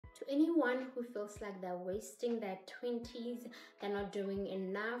Anyone who feels like they're wasting their 20s, they're not doing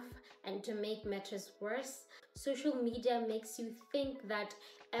enough, and to make matters worse, social media makes you think that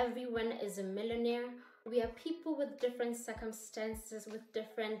everyone is a millionaire. We are people with different circumstances, with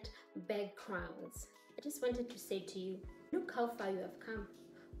different backgrounds. I just wanted to say to you, look how far you have come.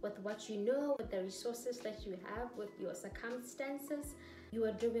 With what you know, with the resources that you have, with your circumstances, you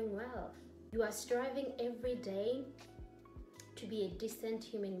are doing well. You are striving every day to be a decent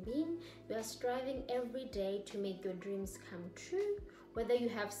human being. You are striving every day to make your dreams come true. Whether you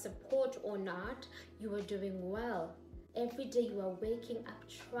have support or not, you are doing well. Every day you are waking up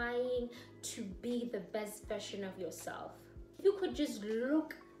trying to be the best version of yourself. If you could just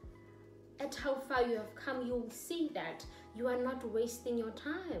look at how far you have come, you'll see that you are not wasting your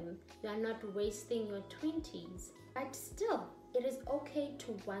time. You are not wasting your 20s. But still, it is okay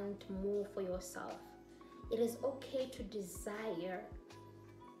to want more for yourself. It is okay to desire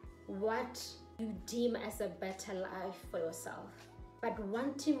what you deem as a better life for yourself. But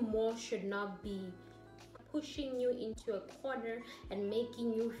wanting more should not be pushing you into a corner and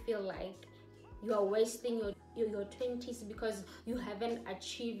making you feel like you are wasting your 20s because you haven't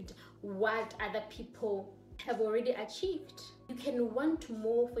achieved what other people have already achieved. You can want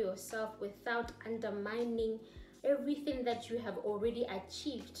more for yourself without undermining everything that you have already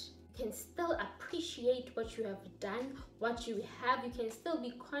achieved. You can still appreciate what you have done, what you have. You can still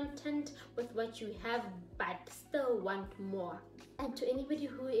be content with what you have, but still want more. And to anybody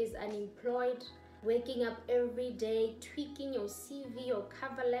who is unemployed, waking up every day, tweaking your CV, your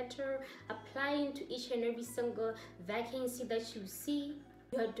cover letter, applying to each and every single vacancy that you see,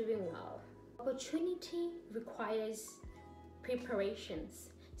 you are doing well. Opportunity requires preparations.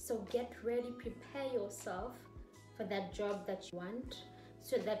 So get ready, prepare yourself for that job that you want,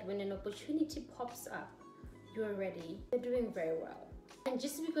 so that when an opportunity pops up, you're ready. You're doing very well. And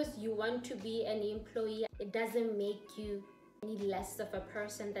just because you want to be an employee, it doesn't make you any less of a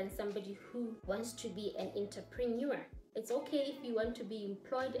person than somebody who wants to be an entrepreneur. It's okay if you want to be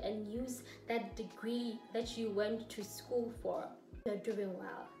employed and use that degree that you went to school for. You're doing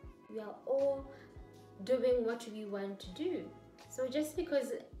well. We are all doing what we want to do. So just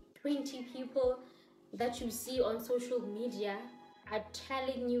because 20 people that you see on social media are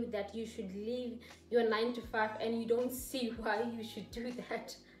telling you that you should leave your 9 to 5 and you don't see why you should do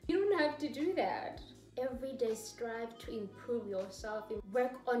that, you don't have to do that. Every day strive to improve yourself,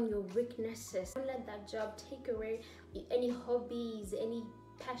 work on your weaknesses. Don't let that job take away any hobbies, any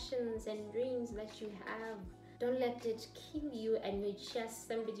passions and dreams that you have. Don't let it kill you and you're just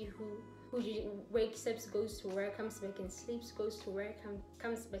somebody who wakes up, goes to work, comes back and sleeps, goes to work,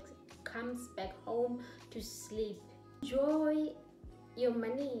 comes back home to sleep. Enjoy your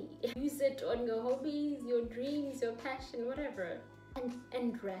money. Use it on your hobbies, your dreams, your passion, whatever.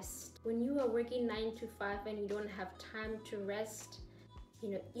 And rest. When you are working 9 to 5 and you don't have time to rest,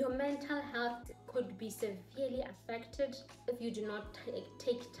 your mental health could be severely affected if you do not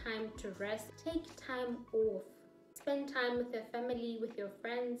take time to rest. Take time off. Spend time with your family, with your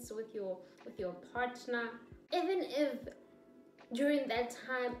friends, with your partner. Even if during that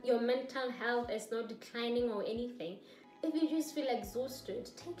time your mental health is not declining or anything, if you just feel exhausted,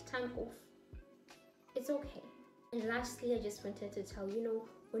 take time off. It's okay. And lastly, I just wanted to tell you,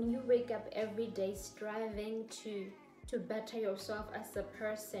 when you wake up every day striving to better yourself as a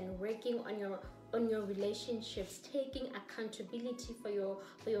person, working on your relationships, taking accountability for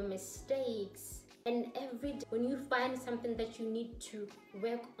your mistakes, and every day when you find something that you need to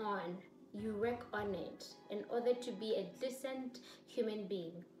work on, you work on it in order to be a decent human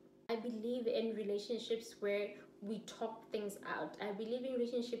being. I believe in relationships where we talk things out. I believe in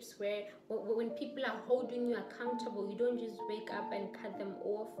relationships where when people are holding you accountable, you don't just wake up and cut them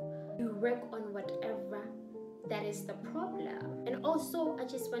off. You work on whatever that is the problem. And also, I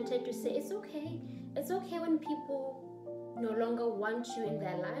just wanted to say, it's okay. It's okay when people no longer want you in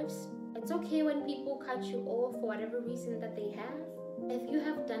their lives. It's okay when people cut you off for whatever reason that they have. If you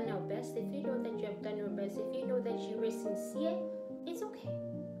have done your best, if you know that you have done your best, if you know that you were sincere, it's okay.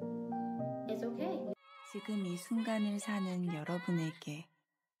 It's okay. 지금 이 순간을 사는 여러분에게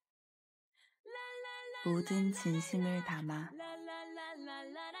모든 진심을 담아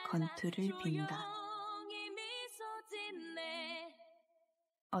건투를 빈다.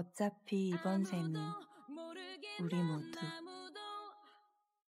 어차피 이번 생은 우리 모두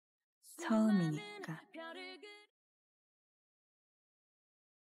처음이니까.